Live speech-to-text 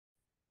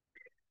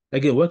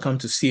Again, welcome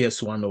to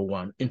CS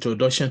 101,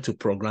 Introduction to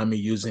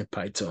Programming Using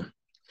Python.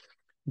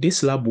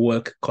 This lab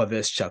work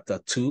covers Chapter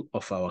 2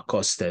 of our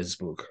course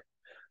textbook.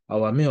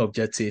 Our main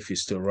objective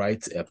is to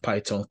write a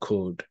Python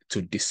code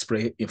to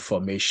display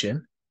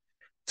information,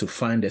 to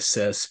find a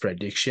sales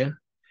prediction,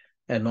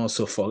 and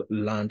also for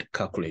land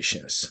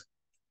calculations.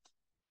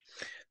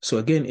 So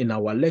again, in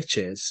our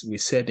lectures, we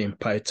said in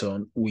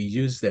Python, we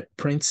use the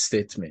print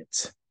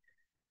statement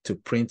to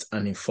print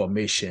an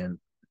information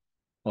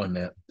on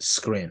a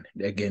screen.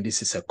 Again,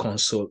 this is a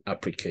console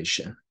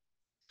application.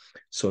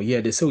 So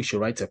here they say we should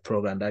write a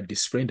program that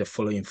displays the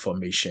following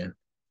information: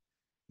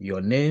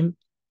 your name,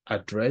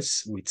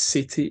 address with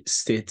city,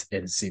 state,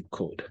 and zip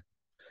code.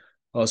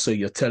 Also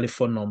your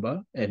telephone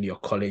number and your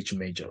college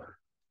major.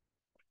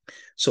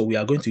 So we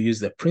are going to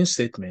use the print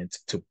statement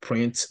to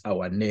print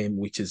our name,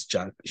 which is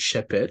Jack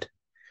Shepherd.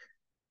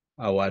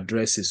 Our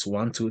address is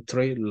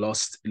 123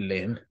 Lost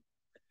Lane.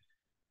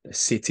 The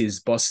city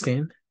is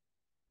Boston.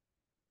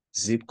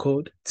 Zip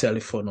code,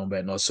 telephone number,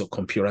 and also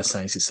computer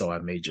science is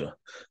our major.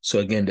 So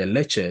again, the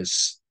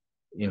lectures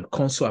in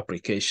console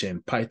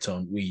application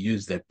Python, we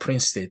use the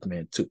print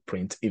statement to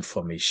print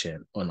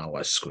information on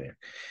our screen.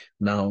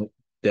 Now,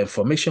 the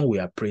information we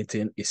are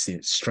printing is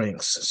in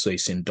strings, so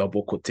it's in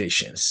double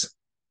quotations.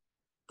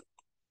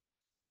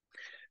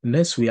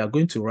 Next, we are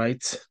going to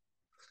write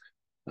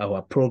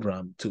our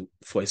program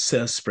for a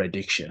sales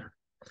prediction.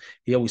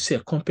 Here we say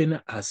a company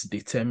has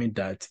determined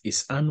that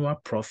its annual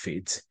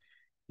profit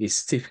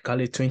is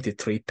typically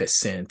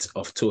 23%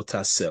 of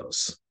total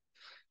sales.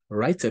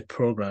 Write a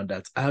program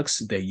that asks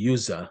the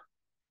user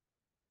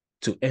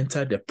to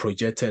enter the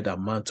projected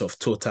amount of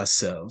total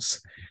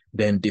sales,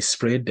 then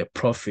display the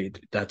profit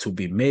that will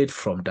be made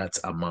from that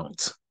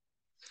amount.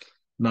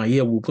 Now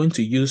here we're going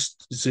to use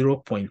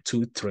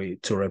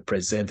 0.23 to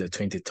represent the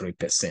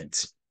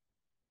 23%.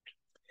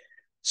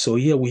 So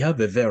here we have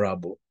a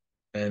variable,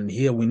 and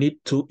here we need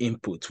two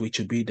inputs, which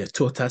will be the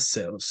total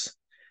sales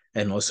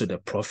and also the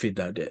profit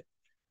that the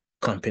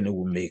company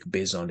will make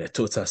based on the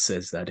total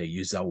sales that the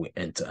user will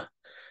enter.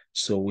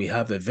 So we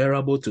have a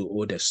variable to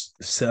hold the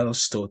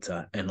sales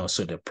total and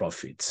also the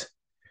profit.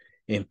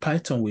 In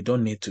Python, we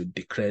don't need to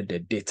declare the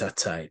data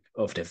type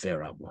of the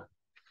variable.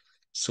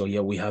 So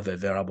here we have a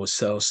variable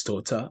sales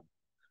total,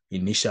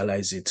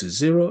 initialize it to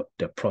 0.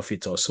 The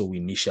profit also we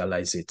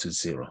initialize it to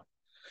 0.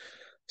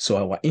 So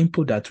our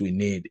input that we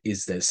need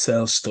is the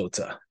sales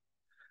total.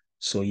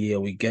 So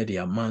here we get the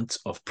amount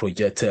of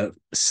projected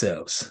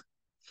sales.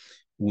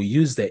 We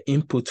use the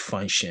input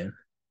function.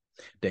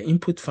 The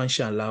input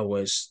function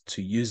allows us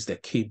to use the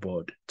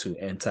keyboard to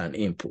enter an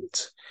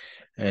input.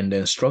 And the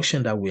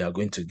instruction that we are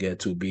going to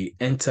get will be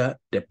enter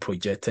the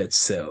projected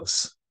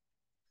sales.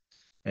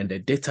 And the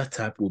data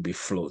type will be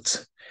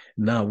float.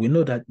 Now we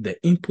know that the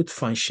input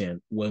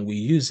function, when we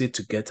use it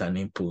to get an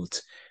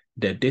input,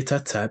 the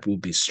data type will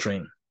be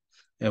string.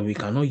 And we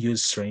cannot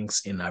use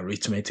strings in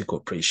arithmetic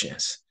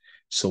operations.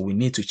 So we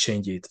need to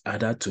change it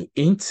either to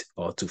int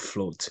or to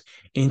float.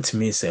 Int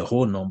means a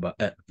whole number,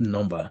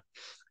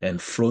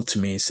 and float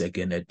means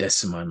again a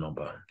decimal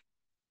number.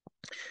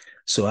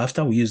 So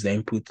after we use the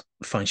input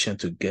function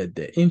to get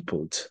the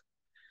input,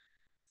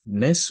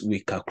 next we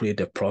calculate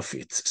the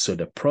profit. So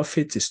the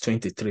profit is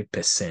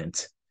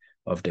 23%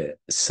 of the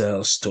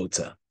sales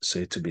total. So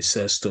it will be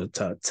sales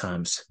total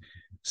times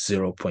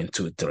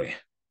 0.23.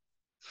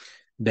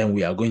 Then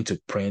we are going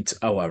to print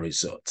our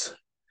result.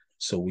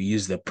 So we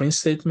use the print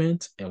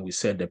statement and we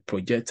said the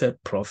projected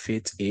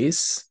profit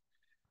is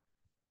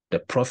the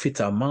profit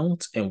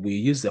amount, and we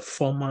use the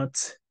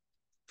format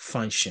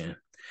function.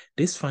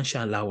 This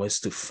function allows us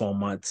to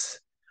format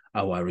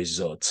our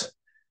result.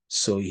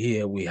 So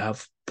here we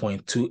have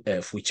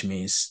 0.2f, which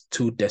means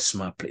 2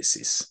 decimal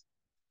places.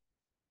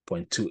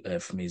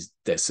 0.2f means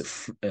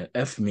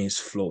f means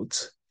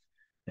float,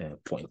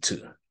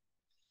 0.2.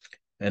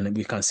 And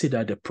we can see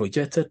that the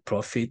projected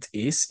profit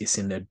is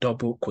in the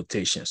double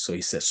quotation. So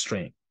it's a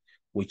string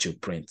which you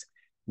print.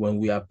 When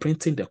we are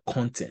printing the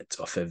content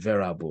of a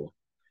variable,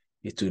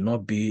 it will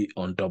not be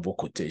on double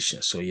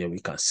quotation. So here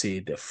we can see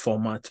the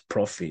format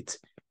profit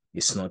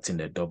is not in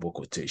the double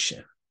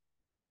quotation.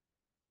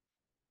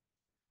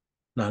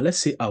 Now let's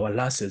see our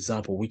last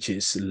example, which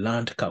is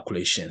land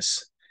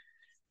calculations.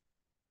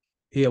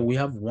 Here we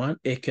have 1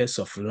 acre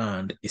of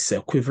land is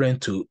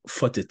equivalent to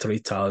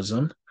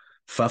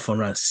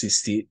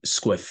 43,560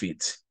 square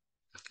feet.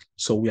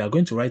 So we are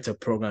going to write a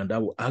program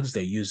that will ask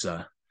the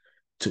user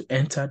to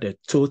enter the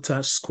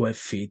total square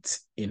feet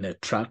in a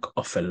tract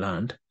of a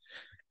land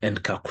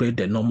and calculate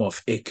the number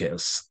of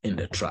acres in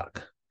the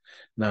tract.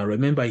 Now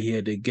remember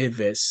here they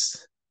gave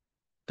us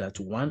that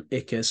 1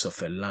 acre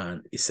of a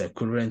land is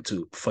equivalent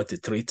to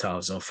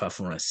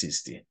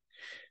 43,560.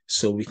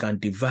 So we can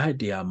divide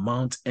the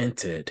amount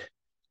entered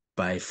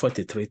by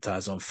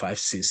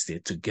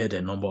 43,560 to get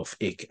the number of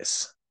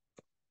acres.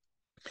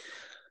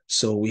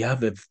 So we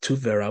have 2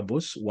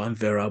 variables, one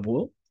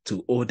variable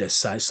to hold the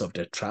size of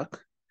the tract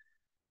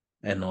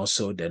and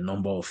also the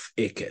number of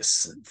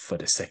acres for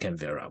the second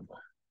variable.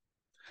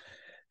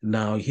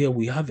 Now here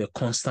we have a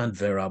constant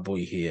variable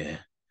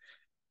here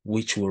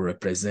which will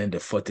represent the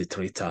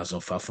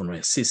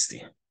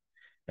 43,560.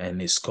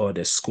 And it's called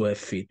the square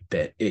feet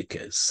per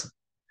acres.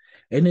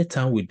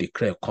 Anytime we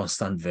declare a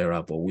constant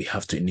variable, we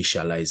have to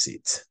initialize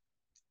it.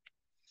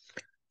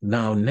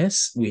 Now,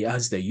 next, we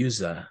ask the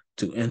user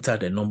to enter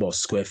the number of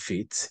square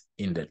feet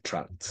in the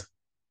tract.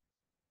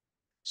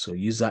 So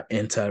user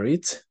enter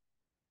it.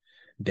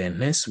 Then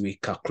next, we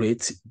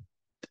calculate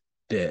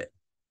the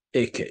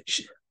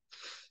acreage.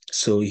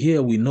 So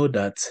here we know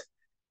that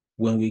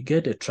when we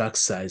get the tract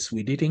size,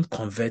 we didn't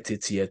convert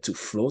it here to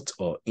float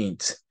or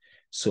int.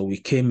 So we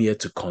came here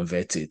to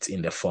convert it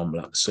in the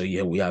formula. So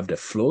here we have the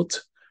float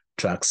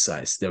tract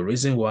size. The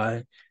reason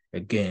why,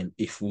 again,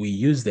 if we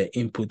use the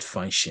input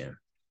function,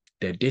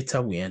 the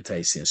data we enter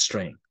is in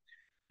string,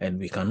 and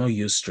we cannot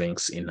use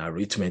strings in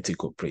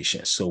arithmetic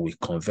operations. So we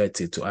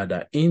convert it to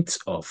either int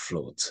or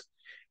float.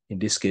 In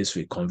this case,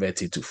 we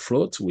convert it to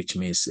float, which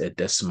means a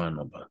decimal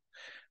number.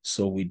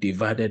 So we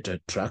divided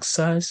the tract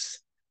size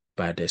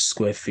by the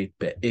square feet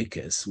per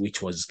acres,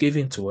 which was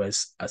given to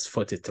us as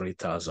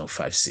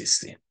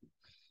 43,560.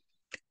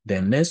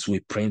 Then next we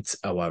print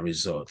our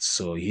results.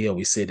 So here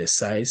we say the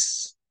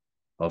size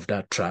of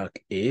that tract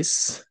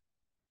is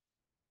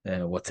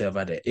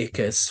whatever the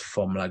acres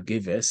formula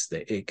gives us.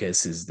 The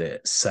acres is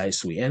the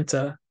size we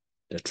enter,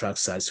 the tract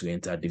size we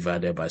enter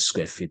divided by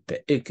square feet per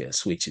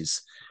acres, which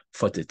is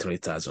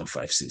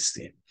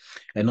 43,560.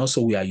 And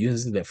also we are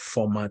using the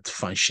format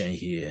function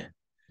here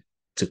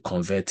to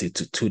convert it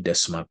to 2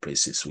 decimal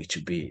places, which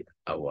will be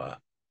our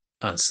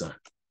answer.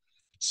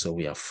 So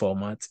we have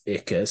format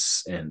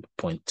acres and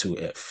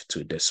 0.2f,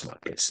 2 decimal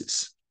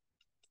places.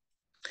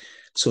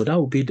 So that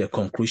will be the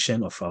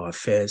conclusion of our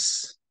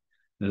first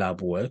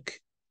lab work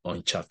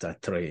on chapter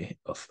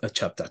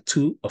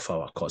 2 of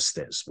our course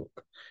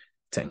textbook.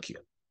 Thank you.